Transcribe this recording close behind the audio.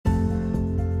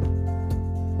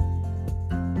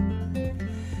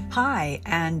Hi,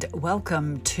 and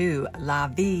welcome to La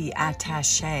Vie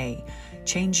Attachée.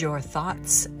 Change your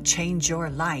thoughts, change your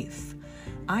life.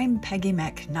 I'm Peggy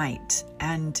McKnight,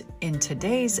 and in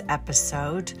today's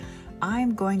episode,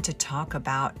 I'm going to talk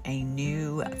about a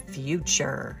new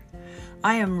future.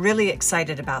 I am really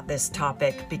excited about this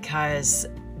topic because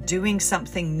doing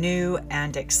something new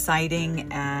and exciting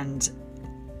and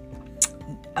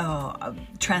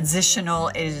transitional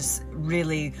is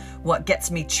really what gets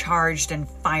me charged and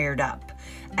fired up.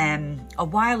 And a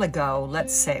while ago,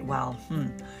 let's say,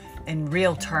 in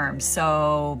real terms,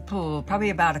 so probably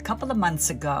about a couple of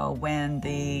months ago when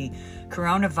the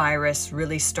coronavirus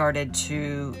really started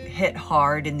to hit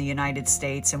hard in the United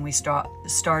States and we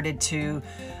started to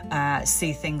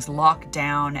see things locked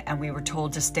down and we were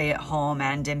told to stay at home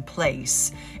and in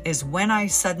place, is when I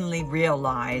suddenly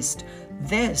realized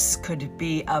this could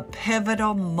be a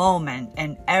pivotal moment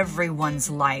in everyone's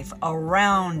life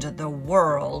around the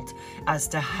world as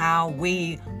to how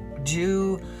we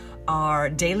do our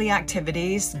daily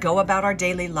activities, go about our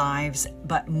daily lives,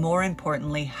 but more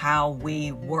importantly, how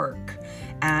we work.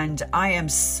 And I am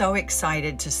so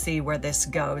excited to see where this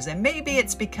goes. And maybe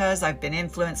it's because I've been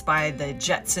influenced by the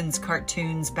Jetsons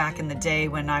cartoons back in the day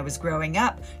when I was growing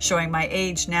up, showing my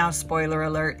age now, spoiler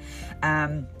alert.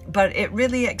 But it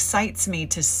really excites me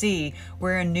to see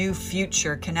where a new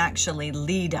future can actually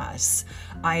lead us.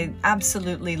 I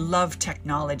absolutely love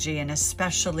technology, and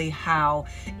especially how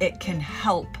it can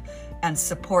help and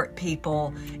support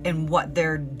people in what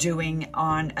they're doing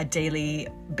on a daily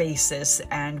basis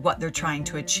and what they're trying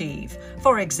to achieve.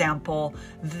 For example,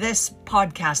 this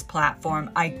podcast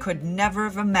platform, I could never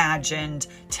have imagined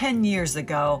 10 years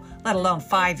ago, let alone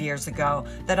 5 years ago,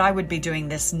 that I would be doing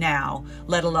this now,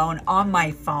 let alone on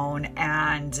my phone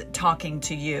and talking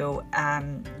to you.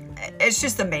 It's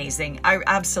just amazing. I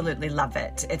absolutely love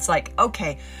it. It's like,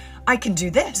 okay, I can do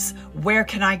this. Where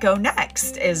can I go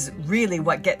next is really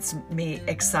what gets me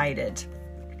excited.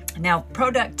 Now,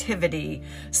 productivity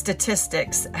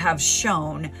statistics have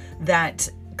shown that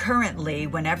currently,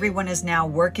 when everyone is now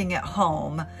working at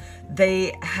home,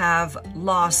 they have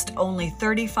lost only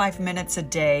 35 minutes a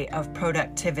day of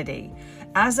productivity,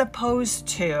 as opposed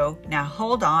to, now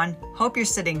hold on, hope you're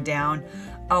sitting down,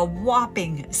 a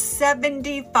whopping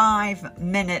 75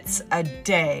 minutes a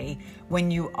day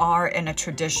when you are in a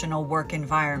traditional work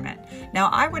environment. Now,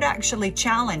 I would actually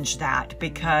challenge that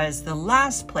because the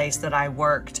last place that I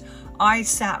worked, I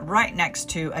sat right next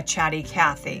to a chatty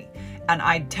Cathy. And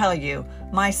I'd tell you,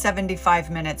 my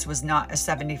 75 minutes was not a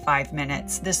 75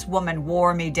 minutes. This woman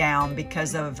wore me down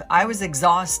because I was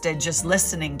exhausted just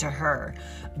listening to her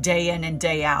day in and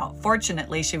day out.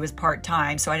 Fortunately, she was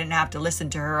part-time, so I didn't have to listen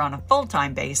to her on a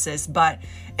full-time basis, but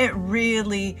it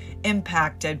really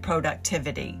impacted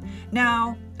productivity.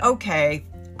 Now, okay,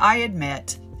 I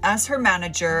admit, as her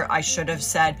manager, I should have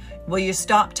said, will you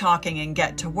stop talking and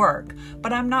get to work?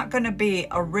 But I'm not going to be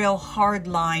a real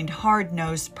hard-lined,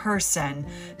 hard-nosed person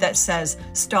that says,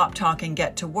 stop talking,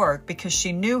 get to work, because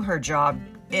she knew her job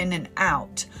in and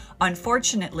out.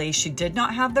 Unfortunately, she did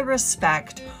not have the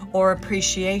respect or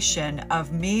appreciation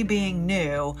of me being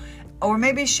new. Or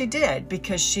maybe she did,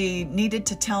 because she needed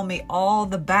to tell me all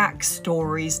the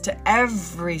backstories to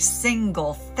every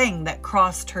single thing that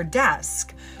crossed her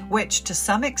desk, which to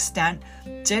some extent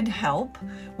did help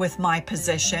with my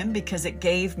position because it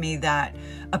gave me that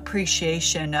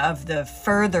appreciation of the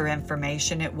further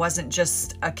information. It wasn't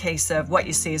just a case of what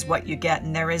you see is what you get,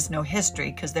 and there is no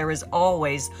history, because there is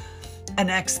always an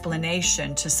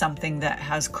explanation to something that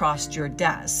has crossed your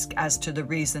desk as to the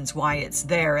reasons why it's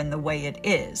there and the way it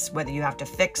is, whether you have to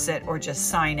fix it or just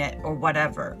sign it or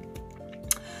whatever.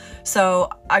 So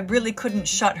I really couldn't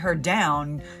shut her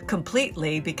down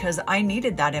completely because I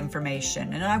needed that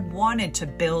information and I wanted to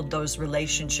build those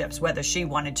relationships, whether she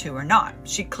wanted to or not.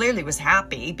 She clearly was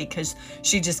happy because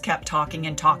she just kept talking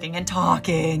and talking and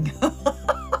talking.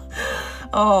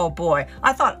 Oh boy,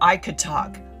 I thought I could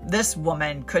talk. This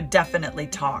woman could definitely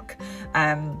talk.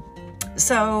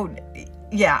 So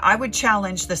yeah, I would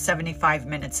challenge the 75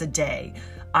 minutes a day.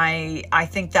 I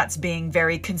think that's being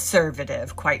very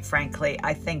conservative, quite frankly.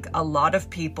 I think a lot of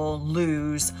people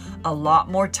lose a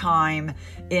lot more time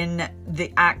in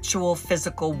the actual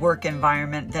physical work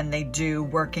environment than they do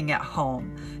working at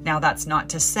home. Now, that's not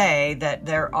to say that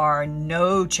there are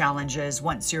no challenges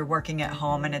once you're working at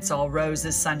home and it's all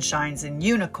roses, sunshines, and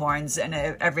unicorns and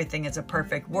everything is a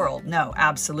perfect world. No,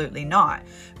 absolutely not,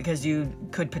 because you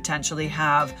could potentially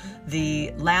have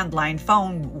the landline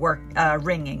phone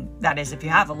ringing. That is, if you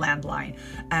have a landline.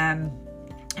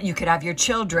 You could have your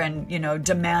children,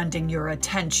 demanding your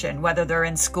attention, whether they're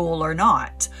in school or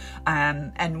not.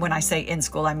 And when I say in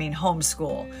school, I mean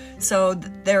homeschool. So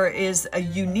there is a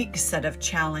unique set of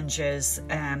challenges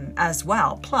as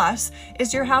well. Plus,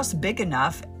 is your house big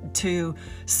enough to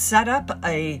set up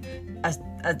a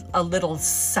little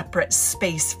separate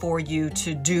space for you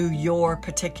to do your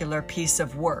particular piece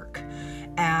of work?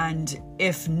 And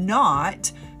if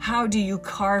not, how do you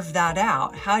carve that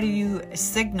out? How do you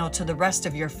signal to the rest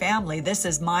of your family, this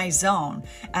is my zone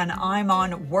and I'm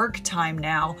on work time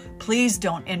now, please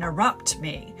don't interrupt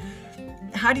me?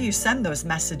 How do you send those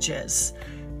messages?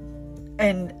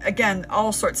 And again,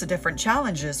 all sorts of different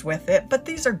challenges with it, but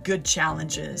these are good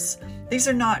challenges. These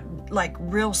are not like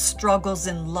real struggles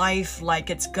in life, like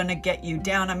it's gonna get you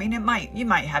down. I mean, you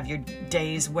might have your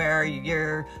days where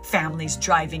your family's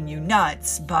driving you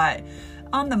nuts, but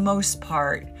on the most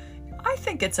part, I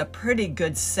think it's a pretty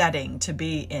good setting to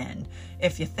be in.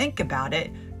 If you think about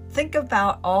it, think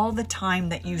about all the time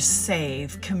that you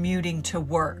save commuting to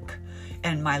work.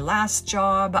 In my last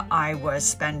job, I was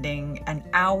spending an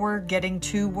hour getting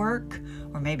to work,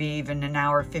 or maybe even an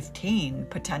hour 15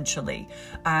 potentially.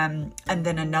 And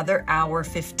then another hour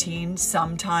 15,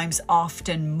 sometimes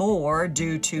often more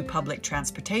due to public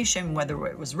transportation, whether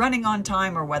it was running on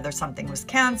time or whether something was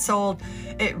canceled.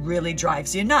 It really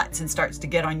drives you nuts and starts to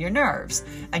get on your nerves.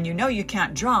 And you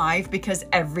can't drive because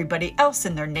everybody else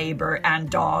in their neighbor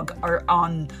and dog are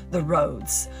on the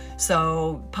roads.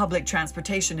 So public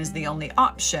transportation is the only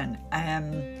option.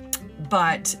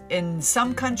 But in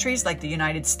some countries like the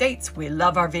United States, we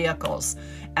love our vehicles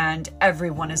and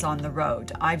everyone is on the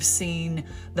road. I've seen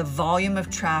the volume of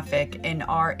traffic in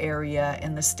our area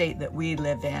in the state that we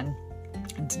live in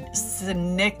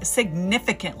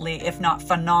significantly, if not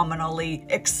phenomenally,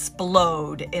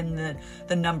 explode in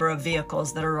the number of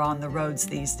vehicles that are on the roads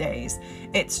these days.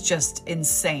 It's just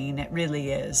insane. It really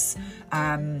is.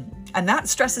 And that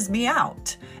stresses me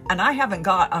out. And I haven't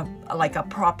got a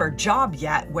proper job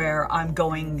yet where I'm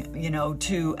going,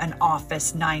 to an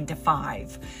office 9 to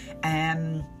 5.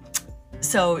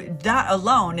 So that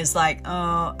alone is like,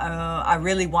 I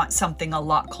really want something a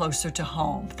lot closer to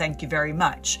home. Thank you very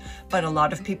much. But a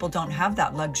lot of people don't have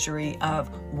that luxury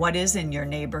of what is in your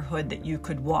neighborhood that you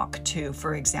could walk to,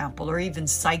 for example, or even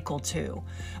cycle to,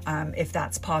 if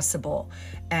that's possible.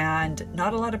 And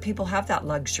not a lot of people have that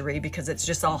luxury because it's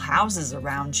just all houses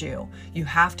around you. You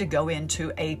have to go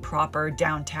into a proper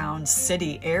downtown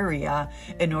city area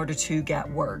in order to get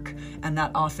work. And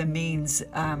that often means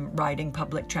riding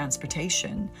public transportation.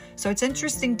 So it's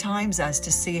interesting times as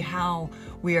to see how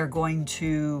we are going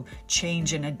to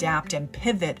change and adapt and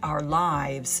pivot our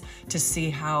lives to see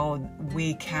how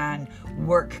we can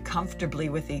work comfortably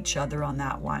with each other on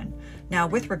that one. Now,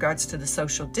 with regards to the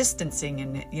social distancing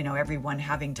and, everyone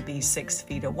having to be 6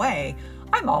 feet away,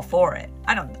 I'm all for it.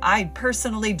 I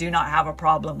personally do not have a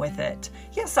problem with it.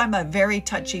 Yes, I'm a very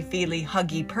touchy-feely,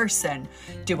 huggy person.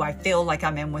 Do I feel like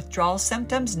I'm in withdrawal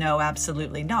symptoms? No,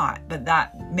 absolutely not. But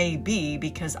that may be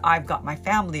because I've got my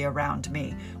family around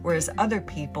me. Whereas other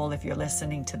people, if you're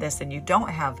listening to this and you don't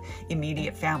have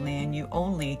immediate family and you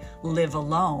only live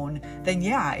alone, then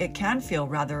yeah, it can feel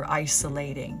rather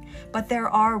isolating. But there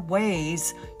are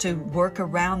ways to work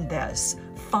around this.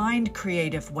 Find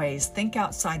creative ways. Think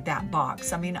outside that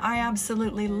box. I mean, I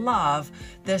absolutely love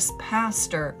this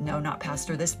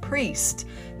this priest.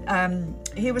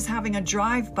 He was having a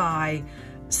drive-by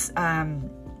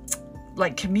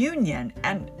communion,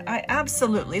 and I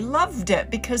absolutely loved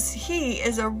it because he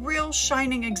is a real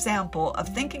shining example of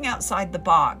thinking outside the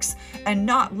box and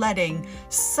not letting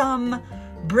some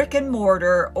brick and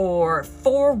mortar or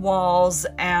 4 walls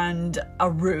and a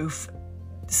roof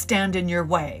stand in your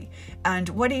way. And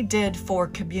what he did for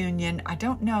communion, I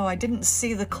don't know. I didn't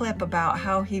see the clip about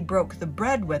how he broke the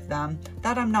bread with them.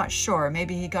 That I'm not sure.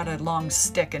 Maybe he got a long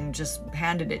stick and just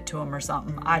handed it to him or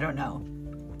something. I don't know.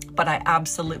 But I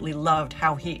absolutely loved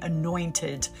how he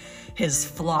anointed his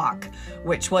flock,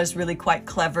 which was really quite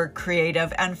clever,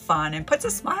 creative, and fun, and puts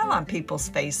a smile on people's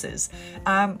faces,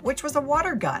 which was a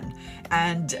water gun.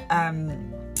 And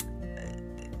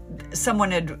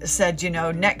someone had said,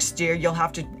 next year you'll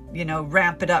have to,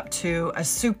 ramp it up to a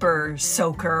super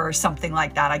soaker or something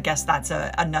like that. I guess that's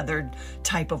another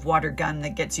type of water gun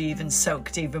that gets you even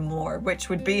soaked even more, which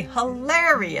would be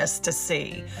hilarious to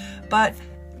see. But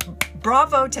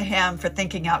bravo to him for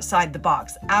thinking outside the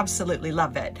box. Absolutely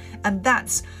love it. And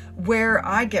that's where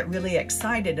I get really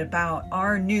excited about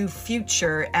our new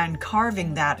future and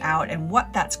carving that out and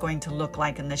what that's going to look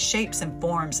like and the shapes and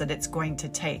forms that it's going to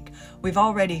take. We've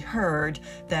already heard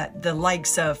that the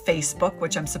likes of Facebook,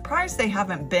 which I'm surprised they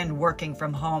haven't been working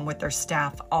from home with their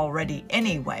staff already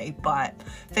anyway, but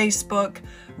Facebook,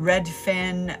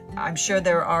 Redfin, I'm sure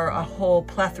there are a whole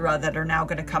plethora that are now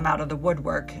going to come out of the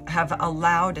woodwork, have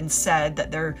allowed and said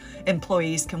that their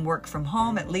employees can work from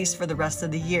home at least for the rest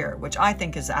of the year, which I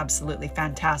think is absolutely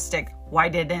fantastic. Why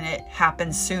didn't it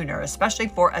happen sooner, especially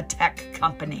for a tech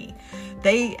company?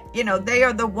 They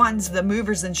are the ones, the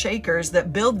movers and shakers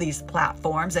that build these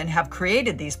platforms and have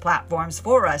created these platforms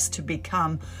for us to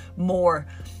become more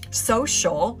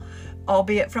social,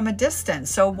 albeit from a distance.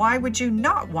 So why would you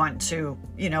not want to,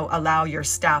 allow your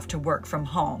staff to work from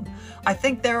home? I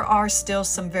think there are still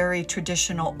some very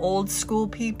traditional old school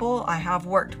people. I have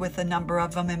worked with a number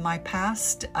of them in my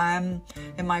past, in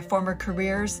my former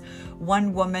careers.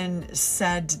 One woman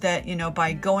said that,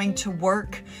 by going to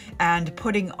work and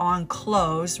putting on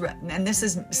clothes, and this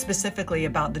is specifically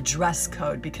about the dress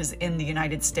code, because in the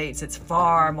United States, it's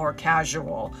far more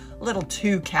casual, a little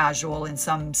too casual in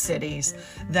some cities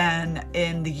than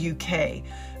in the UK.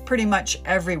 Pretty much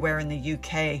everywhere in the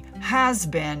UK has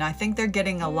been. I think they're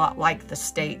getting a lot like the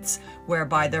States,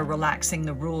 whereby they're relaxing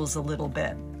the rules a little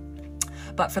bit.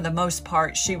 But for the most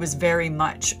part, she was very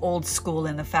much old school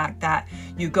in the fact that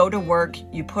you go to work,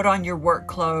 you put on your work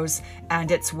clothes,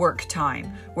 and it's work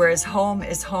time. Whereas home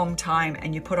is home time,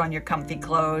 and you put on your comfy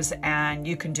clothes and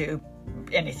you can do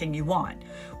anything you want.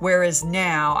 Whereas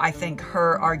now, I think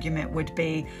her argument would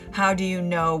be, how do you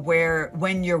know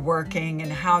when you're working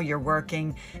and how you're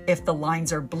working if the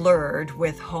lines are blurred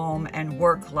with home and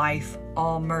work life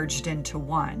all merged into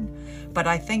one? But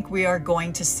I think we are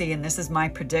going to see, and this is my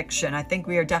prediction, I think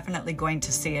we are definitely going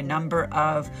to see a number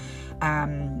of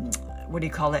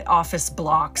office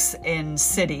blocks in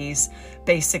cities,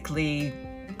 basically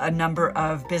a number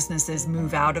of businesses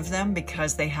move out of them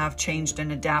because they have changed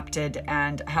and adapted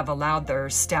and have allowed their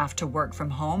staff to work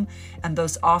from home. And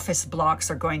those office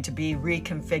blocks are going to be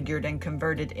reconfigured and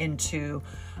converted into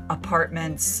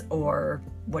apartments, or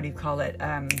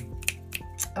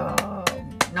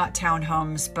not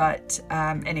townhomes, but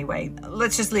anyway,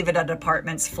 let's just leave it at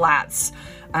apartments, flats,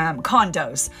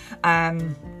 condos.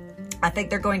 I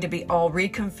think they're going to be all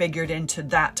reconfigured into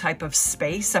that type of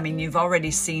space. I mean, you've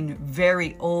already seen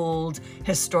very old,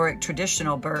 historic,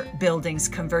 traditional buildings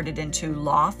converted into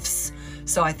lofts.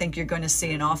 So I think you're going to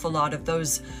see an awful lot of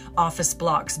those office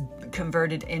blocks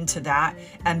converted into that.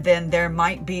 And then there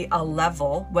might be a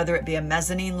level, whether it be a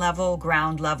mezzanine level,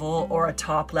 ground level, or a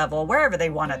top level, wherever they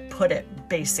want to put it,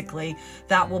 basically,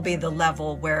 that will be the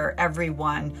level where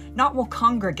everyone not will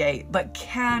congregate, but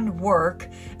can work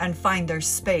and find their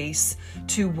space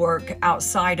to work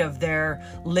outside of their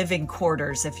living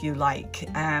quarters, if you like.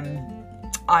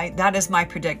 That is my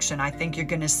prediction. I think you're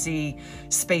going to see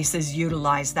spaces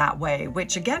utilized that way,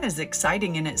 which again is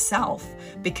exciting in itself,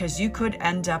 because you could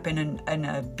end up in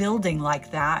a building like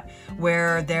that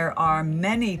where there are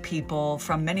many people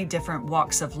from many different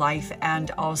walks of life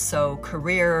and also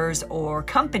careers or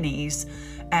companies.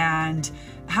 And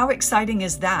how exciting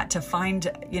is that to find,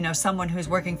 someone who's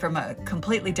working from a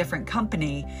completely different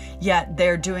company, yet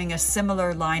they're doing a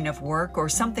similar line of work or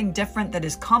something different that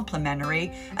is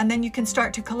complementary, and then you can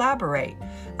start to collaborate.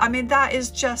 I mean, that is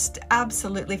just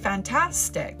absolutely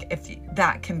fantastic if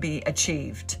that can be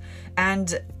achieved.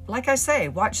 And like I say,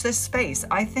 watch this space.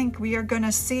 I think we are going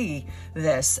to see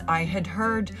this. I had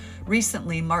heard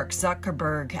recently Mark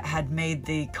Zuckerberg had made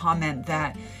the comment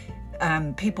that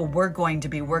people were going to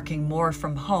be working more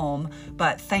from home,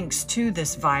 but thanks to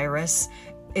this virus,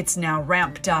 it's now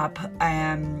ramped up,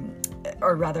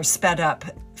 or rather sped up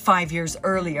 5 years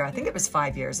earlier. I think it was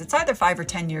 5 years. It's either 5 or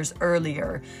 10 years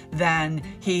earlier than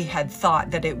he had thought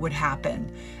that it would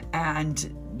happen.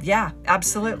 And yeah,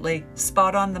 absolutely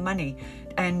spot on the money.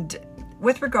 And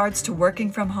with regards to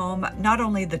working from home, not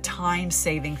only the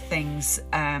time-saving things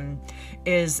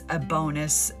is a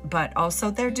bonus, but also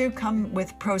there do come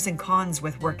with pros and cons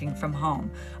with working from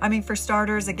home. I mean, for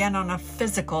starters, again, on a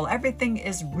physical, everything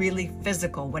is really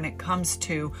physical when it comes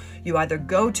to you either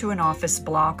go to an office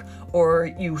block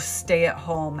or you stay at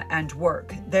home and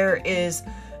work. There is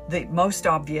the most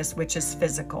obvious, which is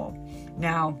physical.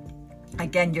 Now,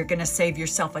 again, you're going to save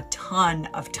yourself a ton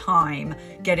of time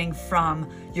getting from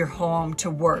your home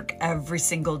to work every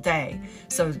single day.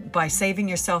 So by saving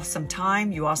yourself some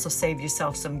time, you also save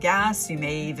yourself some gas. You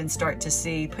may even start to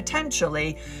see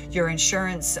potentially your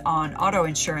insurance on auto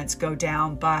insurance go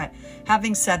down. But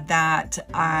having said that,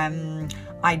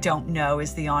 I don't know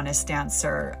is the honest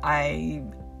answer.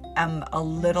 am a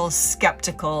little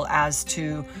skeptical as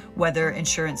to whether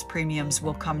insurance premiums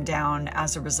will come down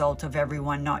as a result of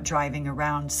everyone not driving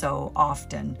around so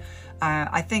often.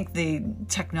 I think the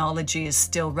technology is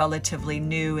still relatively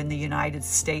new in the United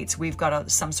States. We've got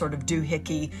some sort of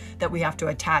doohickey that we have to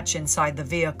attach inside the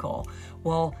vehicle.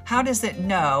 Well, how does it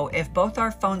know if both our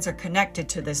phones are connected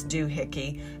to this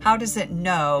doohickey? How does it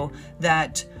know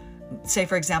that, say,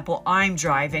 for example, I'm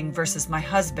driving versus my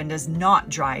husband is not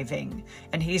driving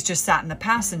and he's just sat in the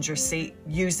passenger seat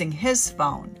using his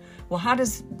phone? Well, how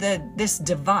does this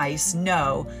device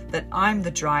know that I'm the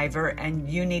driver and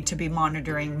you need to be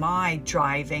monitoring my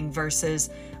driving versus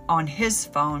on his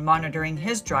phone monitoring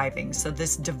his driving? So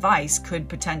this device could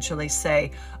potentially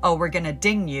say, oh, we're going to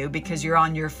ding you because you're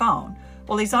on your phone.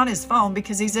 Well, he's on his phone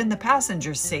because he's in the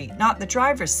passenger seat, not the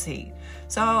driver's seat.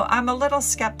 So I'm a little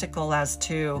skeptical as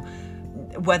to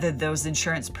whether those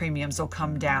insurance premiums will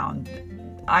come down.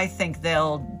 I think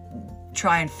they'll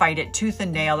try and fight it tooth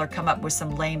and nail or come up with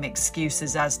some lame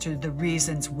excuses as to the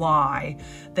reasons why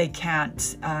they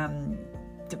can't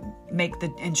make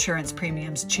the insurance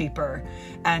premiums cheaper.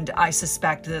 And I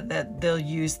suspect that they'll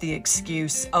use the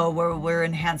excuse, oh, we're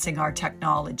enhancing our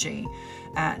technology.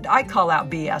 And I call out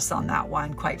BS on that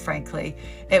one, quite frankly.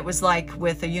 It was like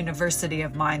with a university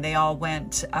of mine, they all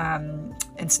went,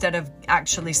 instead of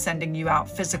actually sending you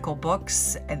out physical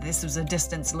books, and this was a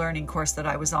distance learning course that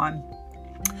I was on,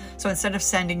 so instead of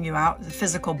sending you out the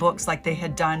physical books like they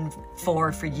had done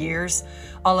for years,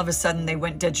 all of a sudden they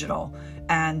went digital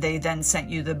and they then sent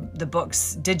you the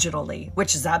books digitally,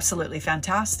 which is absolutely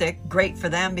fantastic. Great for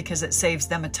them because it saves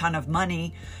them a ton of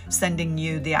money sending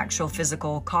you the actual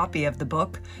physical copy of the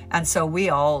book. And so we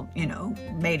all,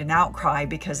 made an outcry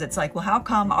because it's like, well, how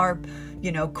come our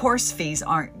course fees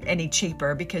aren't any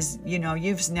cheaper? Because,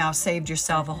 you've now saved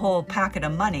yourself a whole packet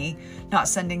of money not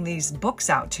sending these books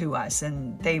out to us.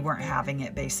 And they weren't having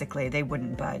it, basically. They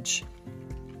wouldn't budge.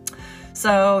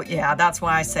 So, yeah, that's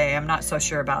why I say I'm not so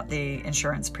sure about the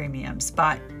insurance premiums.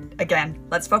 But again,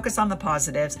 let's focus on the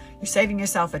positives. You're saving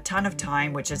yourself a ton of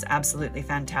time, which is absolutely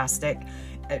fantastic.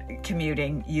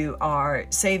 Commuting, you are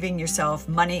saving yourself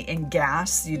money in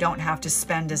gas. You don't have to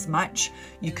spend as much.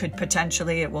 You could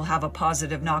potentially, it will have a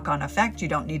positive knock-on effect. You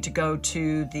don't need to go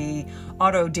to the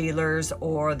auto dealers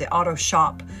or the auto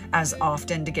shop as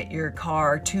often to get your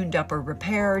car tuned up or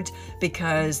repaired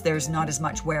because there's not as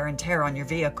much wear and tear on your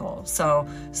vehicle. So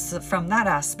from that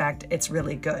aspect, it's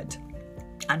really good.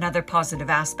 Another positive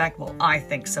aspect, well, I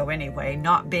think so anyway,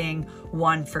 not being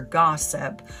one for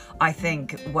gossip, I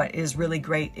think what is really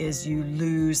great is you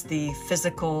lose the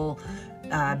physical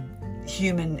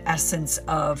human essence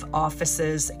of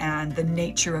offices and the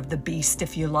nature of the beast,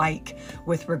 if you like,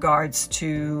 with regards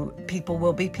to people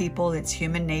will be people. It's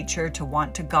human nature to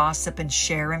want to gossip and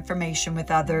share information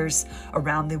with others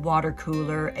around the water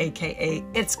cooler, aka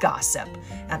it's gossip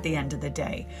at the end of the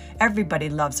day. Everybody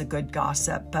loves a good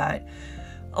gossip, but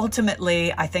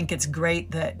ultimately, I think it's great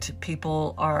that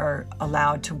people are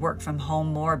allowed to work from home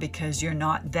more because you're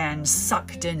not then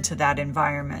sucked into that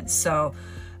environment. So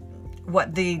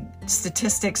what the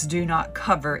statistics do not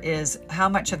cover is how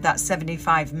much of that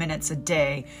 75 minutes a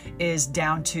day is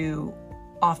down to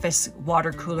office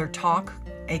water cooler talk,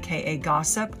 aka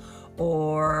gossip,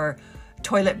 or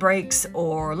toilet breaks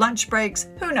or lunch breaks.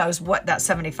 Who knows what that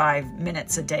 75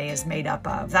 minutes a day is made up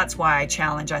of. That's why I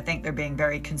challenge. I think they're being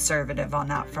very conservative on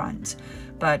that front.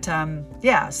 But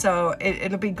yeah, so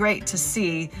it'll be great to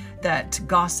see that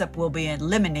gossip will be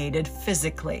eliminated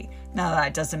physically. Now,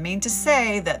 that doesn't mean to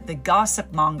say that the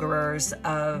gossip mongerers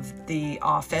of the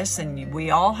office, and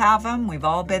we all have them, we've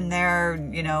all been there,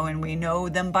 and we know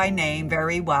them by name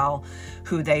very well,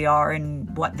 who they are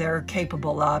and what they're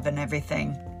capable of and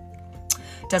everything.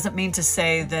 Doesn't mean to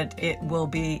say that it will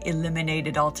be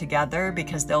eliminated altogether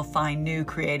because they'll find new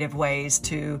creative ways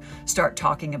to start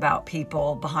talking about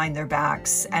people behind their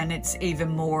backs, and it's even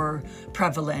more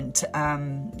prevalent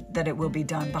that it will be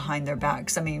done behind their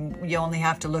backs. I mean, you only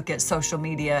have to look at social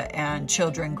media and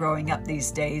children growing up these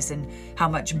days and how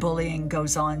much bullying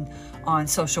goes on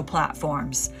social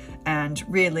platforms. And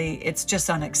really, it's just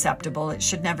unacceptable. It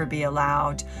should never be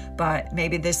allowed. But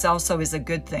maybe this also is a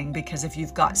good thing, because if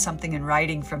you've got something in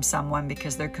writing from someone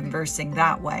because they're conversing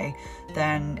that way,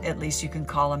 then at least you can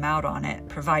call them out on it,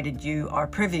 provided you are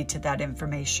privy to that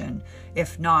information.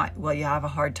 If not, well, you have a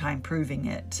hard time proving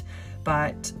it.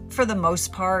 But for the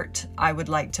most part, I would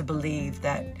like to believe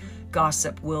that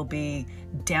gossip will be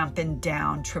dampened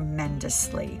down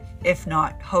tremendously, if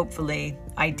not, hopefully,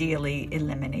 ideally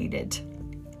eliminated.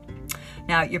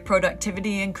 Now, your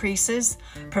productivity increases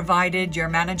provided your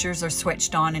managers are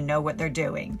switched on and know what they're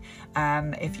doing.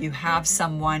 If you have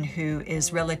someone who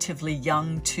is relatively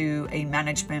young to a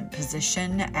management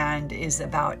position and is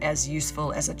about as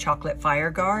useful as a chocolate fire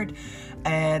guard,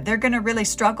 they're going to really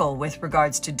struggle with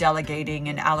regards to delegating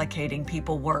and allocating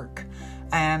people work.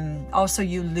 Also,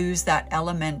 you lose that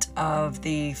element of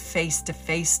the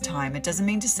face-to-face time. It doesn't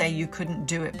mean to say you couldn't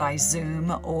do it by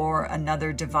Zoom or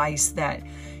another device that,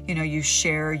 you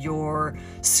share your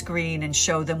screen and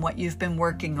show them what you've been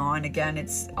working on. Again,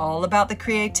 it's all about the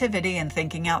creativity and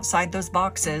thinking outside those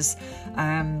boxes.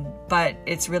 But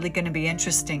it's really going to be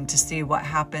interesting to see what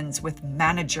happens with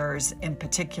managers in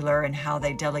particular and how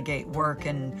they delegate work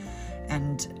and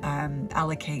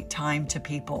allocate time to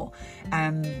people.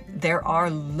 There are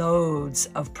loads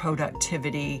of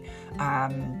productivity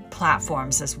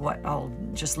platforms, is what I'll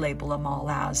just label them all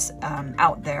as,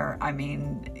 out there. I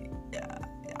mean,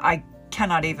 I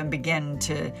cannot even begin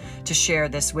to share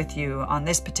this with you on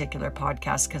this particular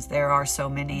podcast because there are so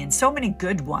many, and so many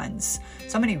good ones,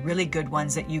 so many really good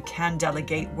ones that you can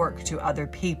delegate work to other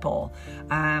people.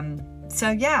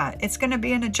 So yeah, it's going to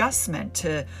be an adjustment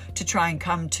to try and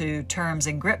come to terms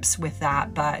and grips with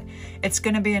that, but it's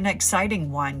going to be an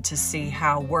exciting one to see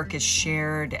how work is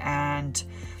shared and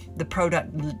the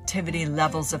productivity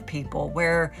levels of people,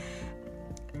 where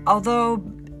although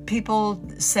people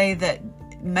say that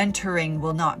mentoring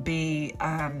will not be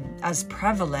as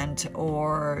prevalent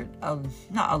or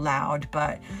not allowed,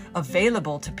 but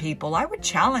available to people, I would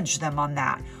challenge them on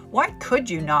that. Why could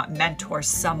you not mentor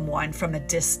someone from a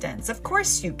distance? Of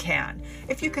course you can.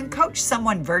 If you can coach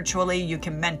someone virtually, you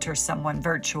can mentor someone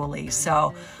virtually.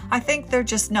 So I think they're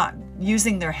just not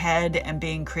using their head and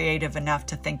being creative enough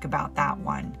to think about that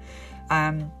one.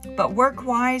 But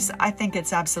work-wise, I think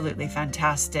it's absolutely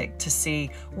fantastic to see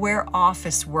where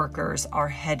office workers are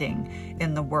heading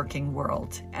in the working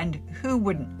world. And who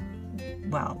wouldn't?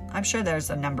 Well, I'm sure there's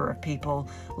a number of people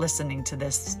listening to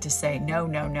this to say, no,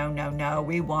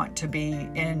 we want to be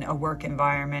in a work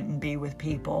environment and be with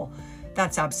people.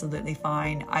 That's absolutely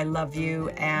fine. I love you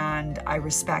and I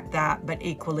respect that. But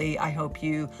equally, I hope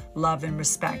you love and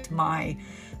respect my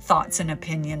thoughts and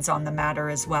opinions on the matter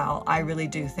as well. I really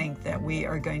do think that we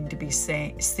are going to be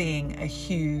seeing a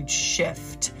huge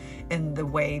shift in the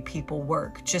way people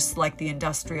work, just like the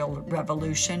Industrial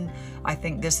Revolution. I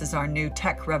think this is our new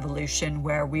tech revolution,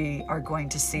 where we are going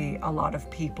to see a lot of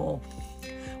people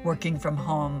working from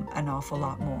home an awful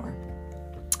lot more.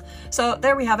 So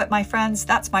there we have it, my friends.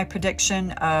 That's my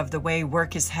prediction of the way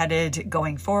work is headed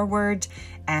going forward.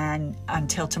 And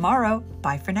until tomorrow,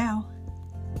 bye for now.